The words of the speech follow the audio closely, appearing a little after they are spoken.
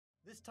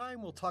This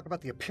time we'll talk about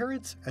the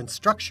appearance and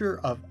structure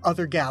of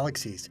other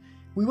galaxies.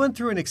 We went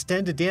through an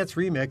extended dance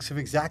remix of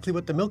exactly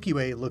what the Milky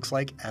Way looks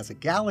like as a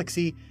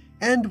galaxy,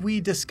 and we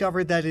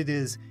discovered that it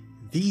is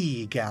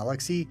the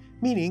galaxy,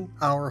 meaning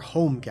our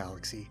home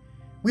galaxy.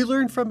 We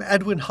learned from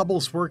Edwin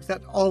Hubble's work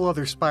that all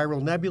other spiral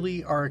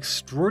nebulae are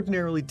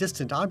extraordinarily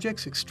distant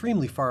objects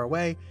extremely far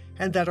away,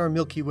 and that our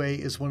Milky Way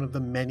is one of the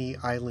many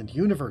island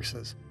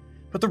universes.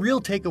 But the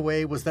real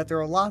takeaway was that there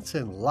are lots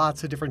and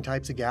lots of different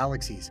types of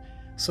galaxies.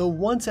 So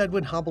once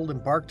Edwin Hubble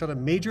embarked on a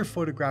major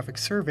photographic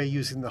survey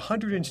using the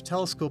 100-inch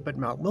telescope at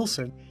Mount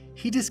Wilson,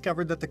 he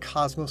discovered that the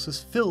cosmos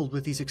is filled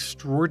with these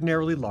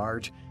extraordinarily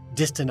large,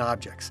 distant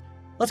objects.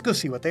 Let's go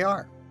see what they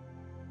are.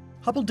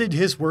 Hubble did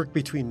his work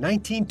between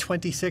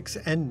 1926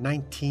 and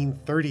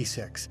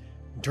 1936.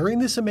 During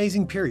this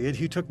amazing period,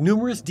 he took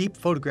numerous deep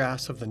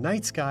photographs of the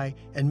night sky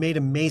and made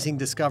amazing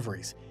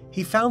discoveries.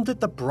 He found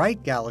that the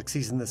bright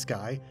galaxies in the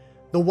sky,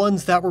 the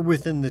ones that were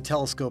within the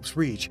telescope's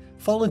reach,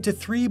 fall into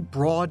three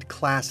broad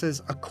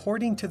classes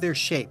according to their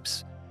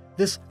shapes.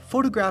 This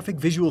photographic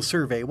visual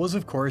survey was,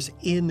 of course,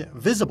 in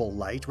visible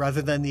light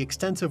rather than the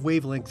extensive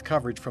wavelength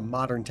coverage from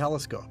modern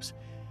telescopes.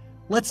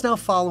 Let's now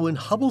follow in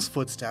Hubble's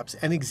footsteps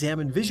and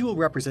examine visual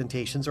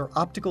representations or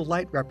optical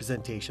light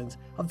representations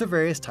of the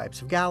various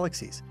types of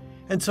galaxies.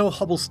 And so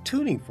Hubble's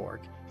tuning fork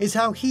is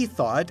how he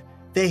thought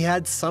they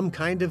had some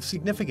kind of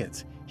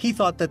significance. He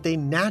thought that they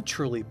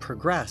naturally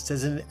progressed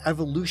as an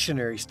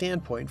evolutionary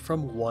standpoint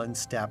from one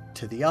step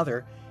to the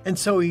other, and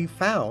so he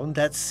found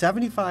that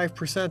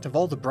 75% of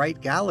all the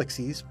bright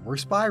galaxies were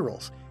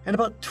spirals, and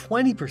about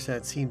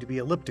 20% seemed to be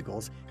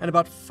ellipticals, and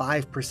about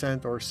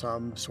 5% or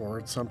some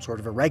sort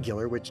of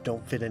irregular, which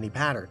don't fit any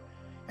pattern.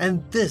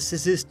 And this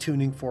is his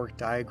tuning fork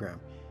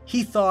diagram.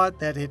 He thought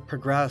that it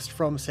progressed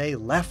from, say,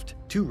 left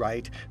to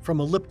right, from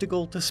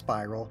elliptical to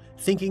spiral,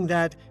 thinking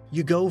that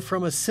you go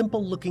from a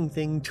simple-looking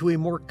thing to a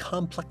more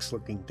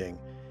complex-looking thing.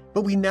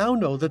 But we now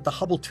know that the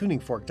Hubble tuning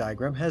fork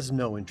diagram has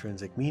no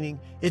intrinsic meaning.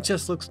 It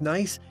just looks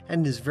nice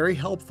and is very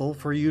helpful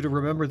for you to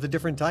remember the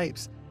different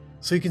types.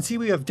 So you can see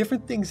we have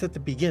different things at the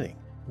beginning.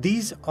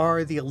 These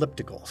are the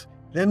ellipticals.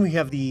 Then we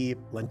have the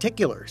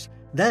lenticulars.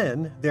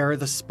 Then there are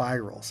the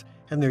spirals.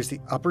 And there's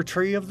the upper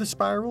tree of the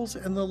spirals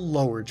and the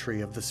lower tree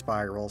of the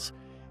spirals,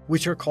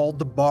 which are called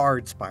the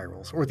barred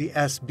spirals, or the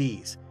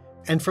SBs.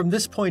 And from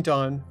this point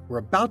on, we're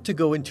about to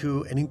go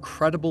into an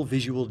incredible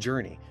visual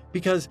journey,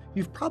 because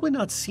you've probably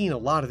not seen a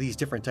lot of these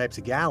different types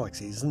of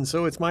galaxies, and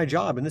so it's my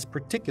job in this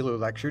particular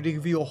lecture to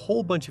give you a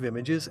whole bunch of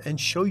images and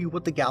show you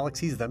what the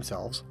galaxies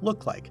themselves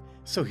look like.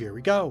 So here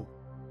we go.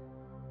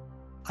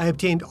 I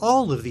obtained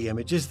all of the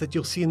images that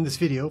you'll see in this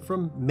video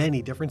from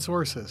many different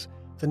sources.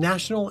 The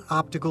National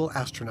Optical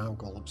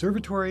Astronomical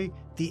Observatory,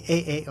 the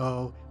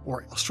AAO,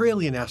 or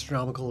Australian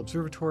Astronomical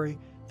Observatory,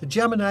 the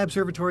Gemini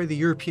Observatory, the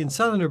European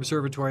Southern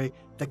Observatory,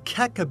 the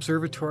Keck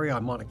Observatory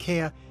on Mauna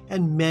Kea,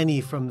 and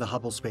many from the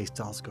Hubble Space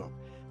Telescope.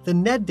 The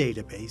NED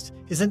database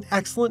is an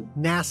excellent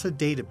NASA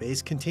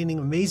database containing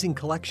amazing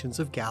collections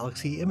of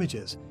galaxy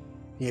images.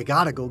 You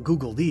gotta go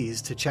Google these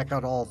to check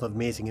out all the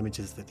amazing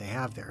images that they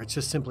have there. It's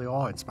just simply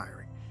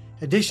awe-inspiring.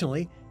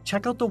 Additionally,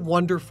 check out the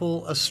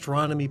wonderful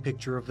astronomy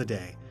picture of the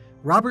day.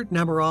 Robert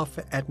Nemiroff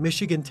at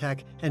Michigan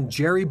Tech and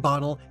Jerry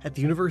Bonnell at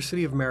the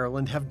University of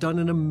Maryland have done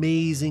an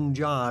amazing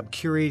job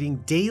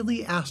curating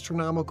daily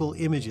astronomical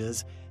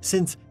images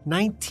since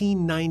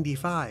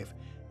 1995.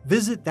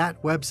 Visit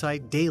that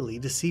website daily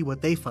to see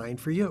what they find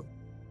for you.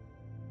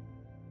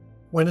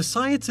 When a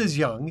science is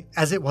young,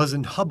 as it was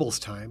in Hubble's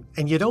time,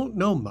 and you don't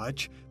know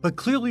much, but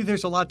clearly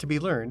there's a lot to be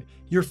learned,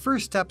 your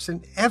first steps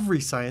in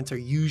every science are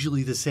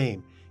usually the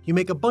same. You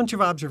make a bunch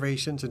of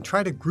observations and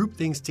try to group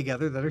things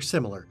together that are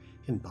similar.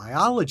 In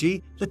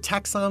biology, the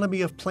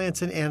taxonomy of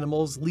plants and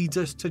animals leads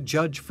us to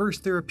judge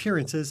first their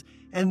appearances,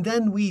 and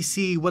then we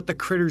see what the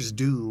critters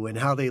do and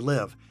how they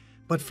live.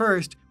 But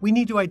first, we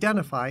need to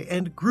identify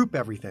and group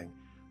everything.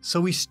 So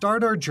we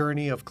start our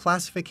journey of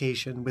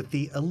classification with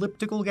the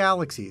elliptical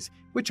galaxies,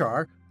 which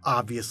are,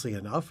 obviously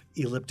enough,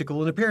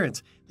 elliptical in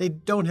appearance. They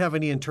don't have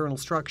any internal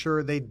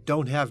structure, they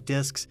don't have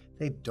disks,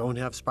 they don't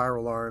have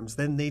spiral arms,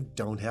 then they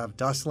don't have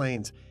dust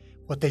lanes.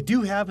 What they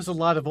do have is a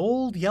lot of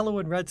old yellow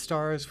and red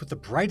stars, with the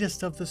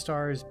brightest of the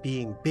stars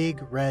being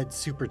big red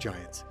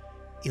supergiants.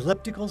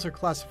 Ellipticals are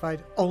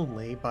classified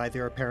only by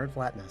their apparent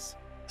flatness.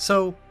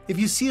 So if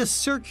you see a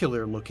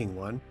circular looking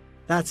one,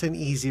 that's an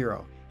E0.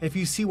 And if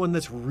you see one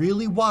that's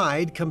really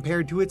wide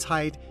compared to its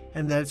height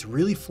and that it's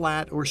really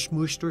flat or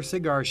smooshed or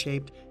cigar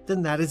shaped,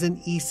 then that is an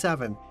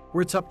E7,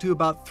 where it's up to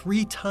about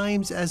 3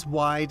 times as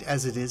wide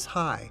as it is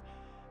high.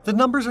 The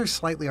numbers are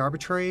slightly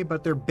arbitrary,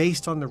 but they're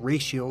based on the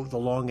ratio of the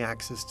long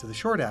axis to the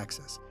short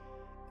axis.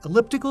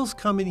 Ellipticals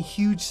come in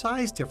huge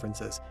size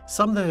differences,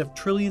 some that have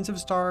trillions of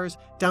stars,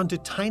 down to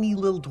tiny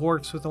little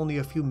dwarfs with only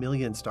a few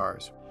million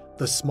stars.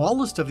 The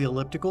smallest of the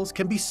ellipticals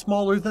can be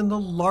smaller than the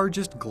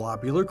largest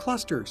globular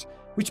clusters,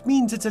 which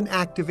means it's an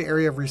active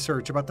area of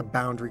research about the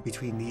boundary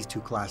between these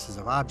two classes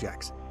of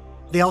objects.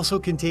 They also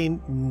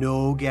contain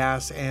no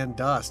gas and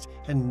dust,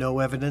 and no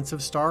evidence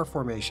of star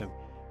formation.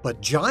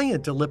 But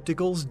giant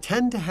ellipticals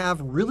tend to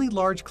have really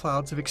large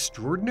clouds of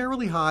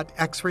extraordinarily hot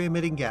X-ray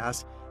emitting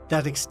gas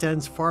that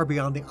extends far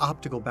beyond the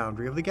optical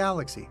boundary of the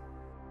galaxy.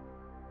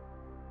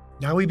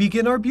 Now we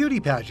begin our beauty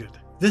pageant.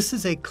 This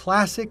is a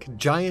classic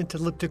giant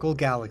elliptical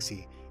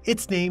galaxy.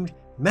 It's named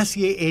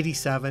Messier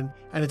 87,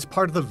 and it's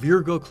part of the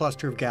Virgo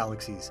cluster of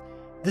galaxies.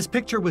 This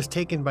picture was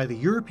taken by the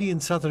European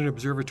Southern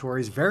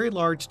Observatory's very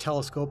large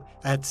telescope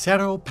at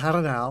Cerro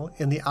Paranal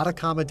in the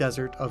Atacama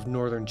Desert of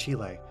northern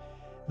Chile.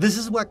 This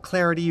is what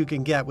clarity you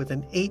can get with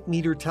an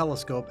 8-meter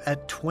telescope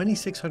at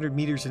 2,600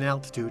 meters in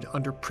altitude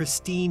under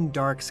pristine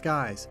dark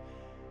skies.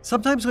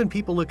 Sometimes when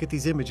people look at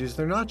these images,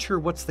 they're not sure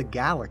what's the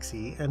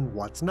galaxy and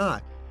what's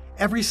not.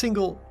 Every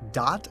single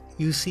dot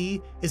you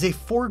see is a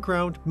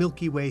foreground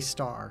Milky Way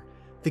star.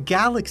 The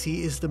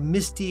galaxy is the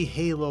misty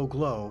halo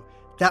glow.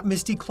 That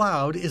misty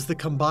cloud is the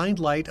combined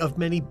light of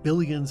many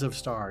billions of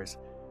stars.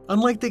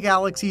 Unlike the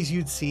galaxies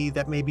you'd see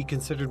that may be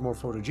considered more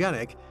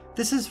photogenic,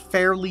 this is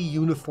fairly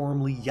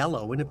uniformly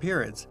yellow in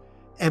appearance.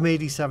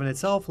 M87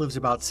 itself lives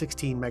about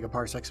 16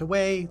 megaparsecs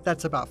away,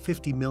 that's about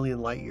 50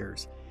 million light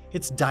years.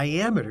 Its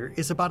diameter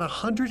is about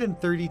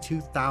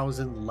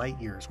 132,000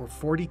 light years, or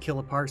 40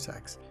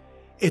 kiloparsecs.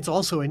 It's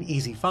also an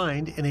easy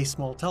find in a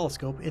small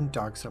telescope in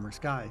dark summer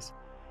skies.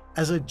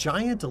 As a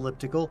giant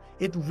elliptical,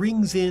 it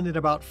rings in at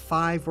about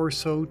 5 or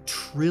so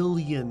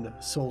trillion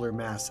solar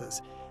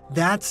masses.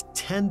 That's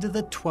 10 to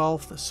the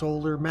 12th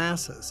solar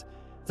masses.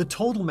 The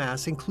total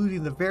mass,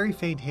 including the very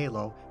faint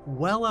halo,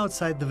 well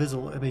outside the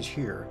visible image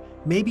here,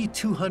 may be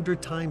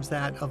 200 times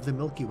that of the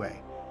Milky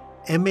Way.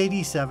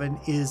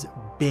 M87 is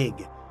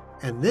big,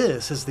 and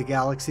this is the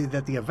galaxy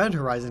that the Event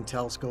Horizon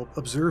Telescope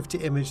observed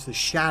to image the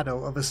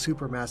shadow of a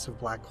supermassive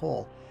black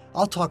hole.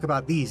 I'll talk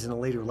about these in a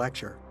later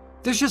lecture.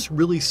 There's just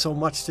really so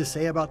much to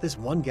say about this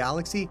one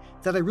galaxy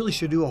that I really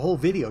should do a whole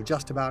video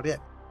just about it.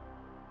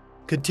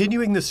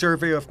 Continuing the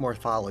survey of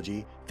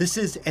morphology, this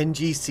is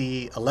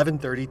NGC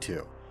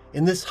 1132.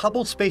 In this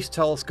Hubble Space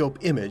Telescope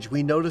image,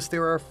 we notice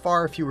there are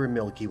far fewer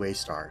Milky Way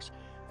stars.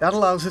 That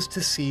allows us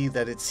to see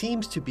that it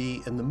seems to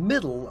be in the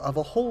middle of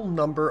a whole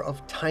number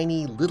of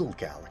tiny little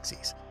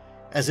galaxies.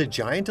 As a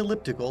giant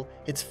elliptical,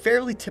 it's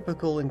fairly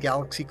typical in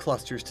galaxy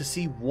clusters to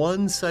see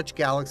one such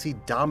galaxy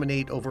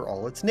dominate over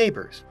all its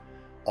neighbors.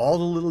 All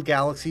the little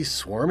galaxies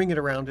swarming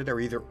around it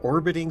are either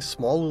orbiting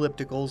small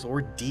ellipticals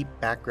or deep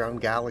background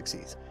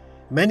galaxies.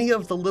 Many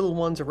of the little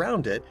ones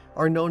around it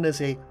are known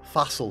as a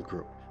fossil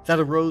group that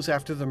arose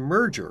after the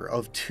merger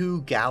of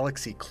two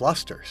galaxy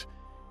clusters.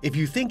 If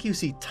you think you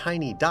see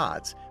tiny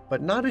dots,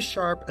 but not as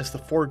sharp as the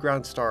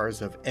foreground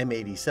stars of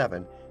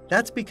M87,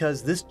 that's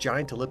because this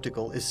giant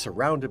elliptical is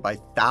surrounded by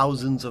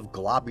thousands of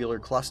globular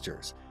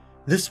clusters.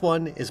 This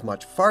one is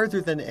much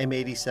farther than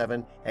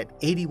M87 at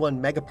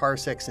 81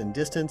 megaparsecs in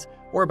distance,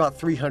 or about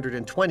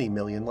 320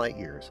 million light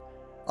years.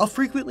 I'll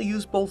frequently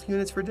use both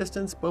units for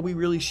distance, but we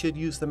really should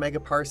use the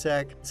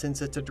megaparsec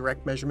since it's a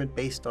direct measurement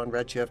based on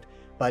redshift,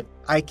 but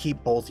I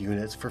keep both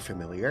units for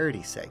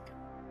familiarity's sake.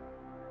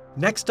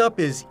 Next up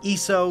is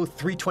ESO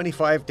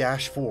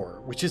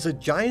 325-4, which is a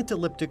giant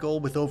elliptical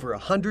with over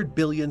 100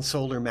 billion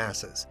solar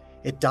masses.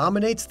 It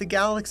dominates the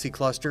galaxy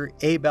cluster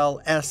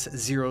Abell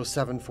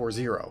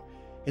S0740.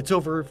 It's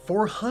over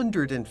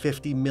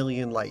 450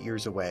 million light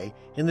years away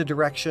in the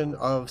direction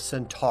of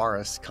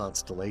Centaurus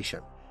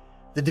constellation.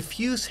 The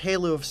diffuse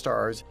halo of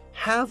stars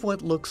have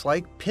what looks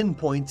like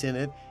pinpoints in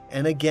it,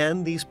 and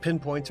again, these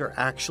pinpoints are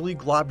actually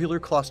globular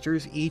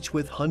clusters, each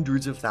with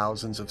hundreds of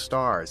thousands of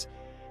stars.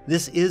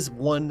 This is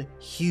one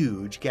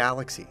huge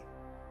galaxy.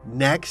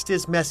 Next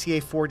is Messier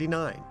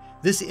 49.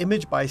 This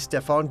image by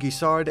Stéphane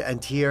Guissard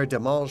and Thierry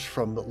Demange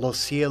from Los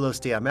Cielos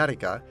de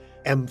América.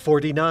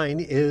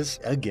 M49 is,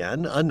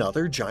 again,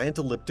 another giant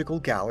elliptical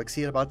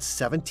galaxy at about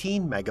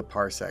 17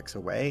 megaparsecs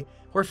away,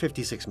 or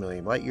 56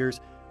 million light years,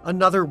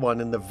 another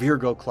one in the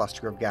Virgo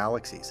cluster of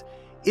galaxies.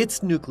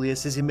 Its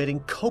nucleus is emitting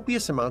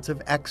copious amounts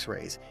of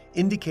X-rays,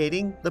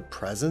 indicating the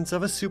presence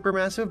of a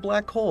supermassive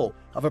black hole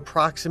of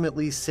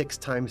approximately 6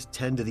 times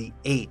 10 to the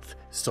 8th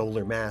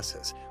solar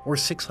masses, or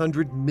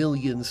 600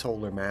 million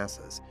solar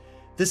masses.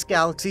 This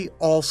galaxy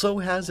also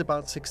has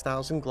about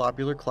 6,000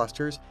 globular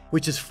clusters,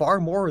 which is far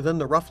more than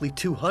the roughly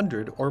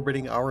 200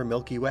 orbiting our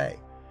Milky Way.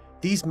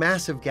 These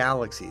massive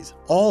galaxies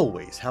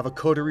always have a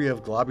coterie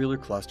of globular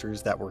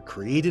clusters that were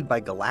created by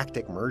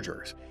galactic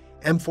mergers.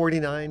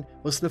 M49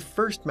 was the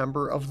first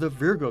member of the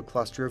Virgo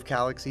cluster of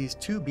galaxies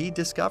to be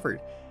discovered,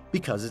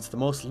 because it's the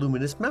most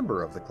luminous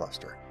member of the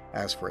cluster.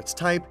 As for its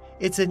type,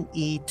 it's an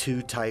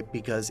E2 type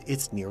because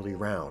it's nearly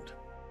round.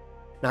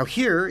 Now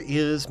here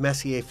is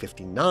Messier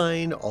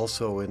 59,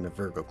 also in the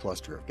Virgo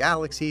cluster of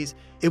galaxies.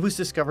 It was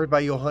discovered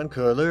by Johann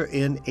Köhler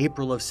in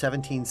April of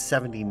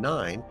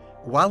 1779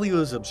 while he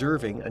was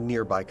observing a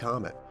nearby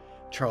comet.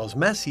 Charles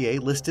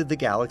Messier listed the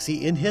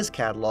galaxy in his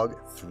catalog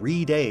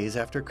 3 days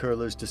after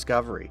Köhler's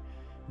discovery.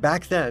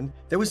 Back then,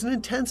 there was an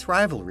intense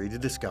rivalry to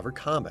discover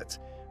comets.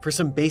 For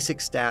some basic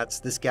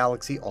stats, this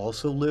galaxy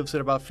also lives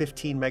at about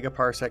 15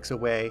 megaparsecs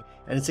away,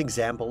 and it's an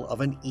example of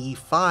an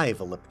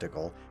E5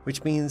 elliptical,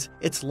 which means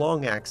its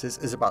long axis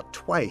is about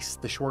twice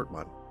the short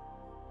one.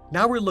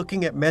 Now we're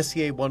looking at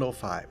Messier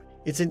 105.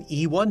 It's an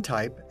E1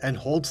 type and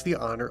holds the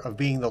honor of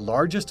being the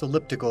largest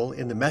elliptical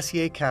in the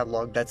Messier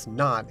catalog that's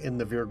not in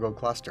the Virgo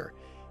cluster,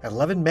 at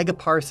 11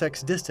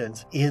 megaparsecs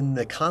distance in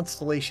the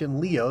constellation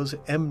Leo's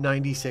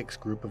M96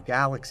 group of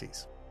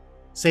galaxies.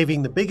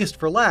 Saving the biggest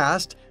for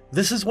last,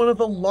 this is one of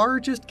the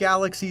largest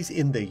galaxies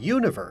in the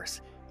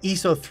universe.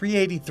 ESO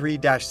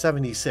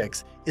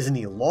 383-76 is an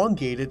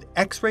elongated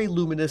X-ray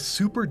luminous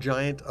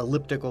supergiant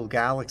elliptical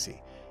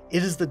galaxy.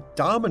 It is the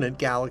dominant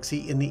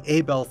galaxy in the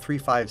Abell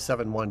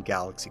 3571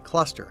 galaxy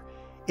cluster.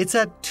 It's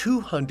at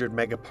 200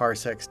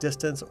 megaparsecs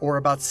distance, or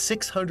about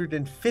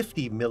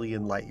 650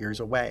 million light-years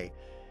away.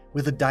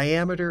 With a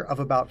diameter of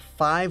about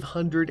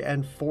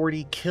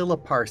 540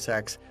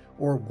 kiloparsecs,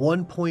 or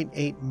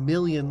 1.8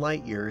 million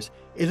light-years,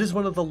 it is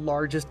one of the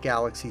largest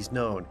galaxies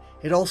known.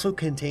 It also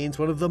contains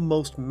one of the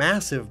most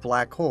massive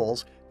black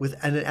holes,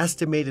 with an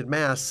estimated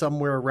mass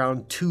somewhere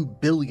around 2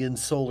 billion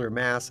solar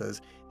masses.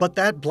 But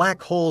that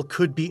black hole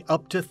could be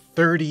up to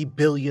 30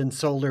 billion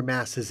solar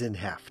masses in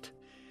heft.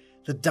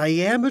 The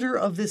diameter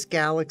of this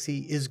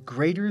galaxy is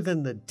greater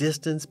than the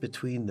distance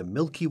between the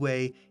Milky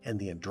Way and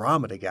the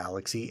Andromeda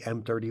galaxy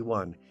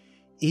M31.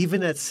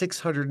 Even at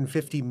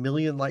 650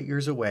 million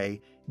light-years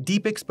away,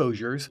 deep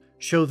exposures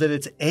show that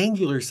its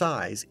angular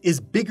size is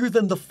bigger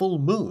than the full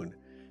moon.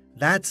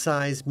 That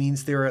size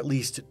means there are at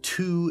least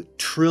 2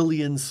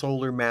 trillion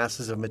solar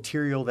masses of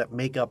material that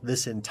make up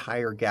this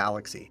entire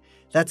galaxy.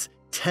 That's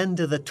 10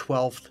 to the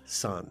 12th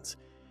suns.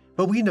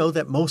 But we know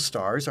that most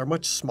stars are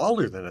much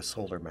smaller than a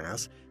solar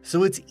mass,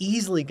 so it's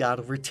easily got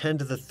over 10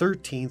 to the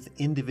 13th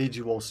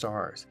individual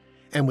stars.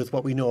 And with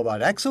what we know about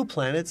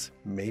exoplanets,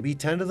 maybe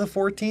 10 to the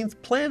 14th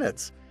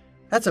planets.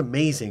 That's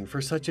amazing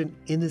for such an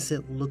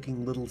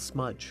innocent-looking little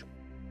smudge.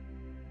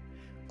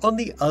 On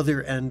the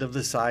other end of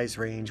the size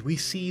range, we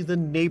see the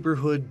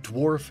neighborhood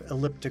dwarf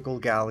elliptical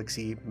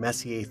galaxy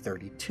Messier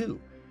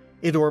 32.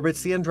 It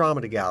orbits the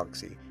Andromeda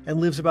galaxy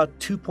and lives about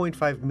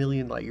 2.5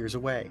 million light-years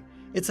away.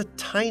 It's a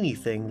tiny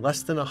thing,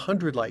 less than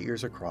 100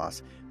 light-years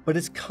across, but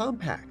it's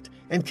compact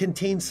and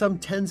contains some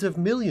tens of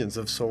millions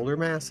of solar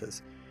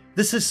masses.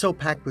 This is so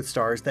packed with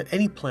stars that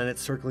any planet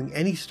circling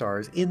any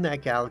stars in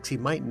that galaxy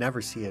might never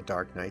see a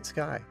dark night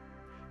sky.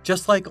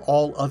 Just like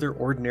all other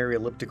ordinary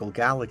elliptical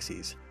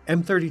galaxies,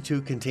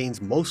 M32 contains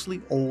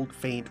mostly old,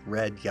 faint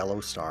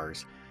red-yellow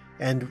stars,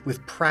 and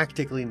with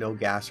practically no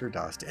gas or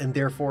dust, and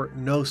therefore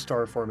no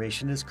star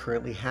formation is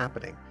currently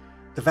happening.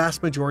 The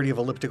vast majority of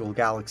elliptical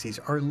galaxies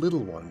are little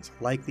ones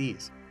like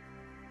these.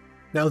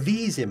 Now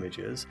these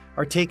images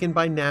are taken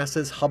by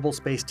NASA's Hubble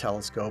Space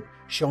Telescope,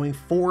 showing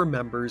 4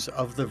 members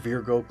of the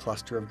Virgo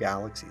cluster of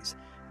galaxies.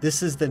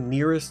 This is the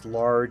nearest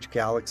large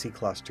galaxy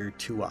cluster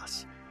to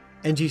us.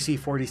 NGC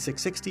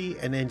 4660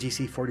 and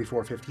NGC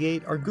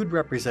 4458 are good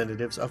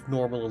representatives of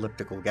normal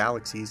elliptical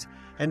galaxies,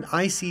 and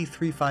IC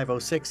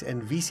 3506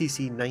 and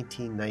VCC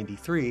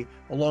 1993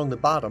 along the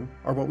bottom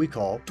are what we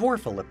call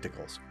dwarf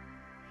ellipticals.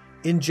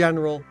 In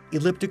general,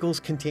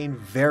 ellipticals contain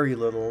very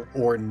little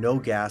or no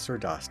gas or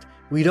dust.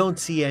 We don't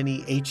see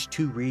any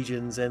H2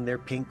 regions and their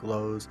pink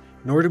glows,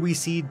 nor do we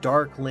see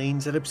dark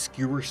lanes and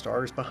obscure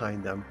stars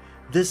behind them.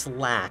 This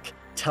lack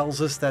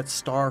tells us that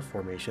star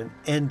formation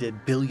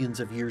ended billions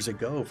of years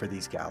ago for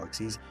these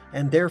galaxies,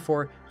 and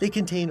therefore they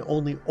contain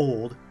only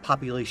old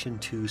population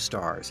 2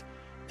 stars.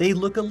 They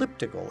look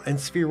elliptical and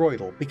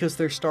spheroidal because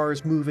their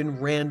stars move in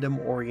random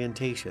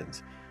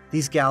orientations.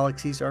 These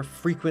galaxies are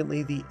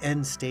frequently the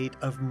end state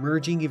of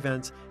merging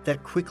events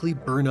that quickly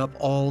burn up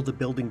all the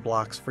building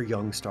blocks for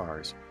young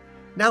stars.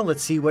 Now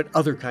let's see what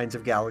other kinds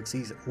of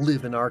galaxies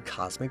live in our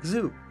cosmic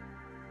zoo.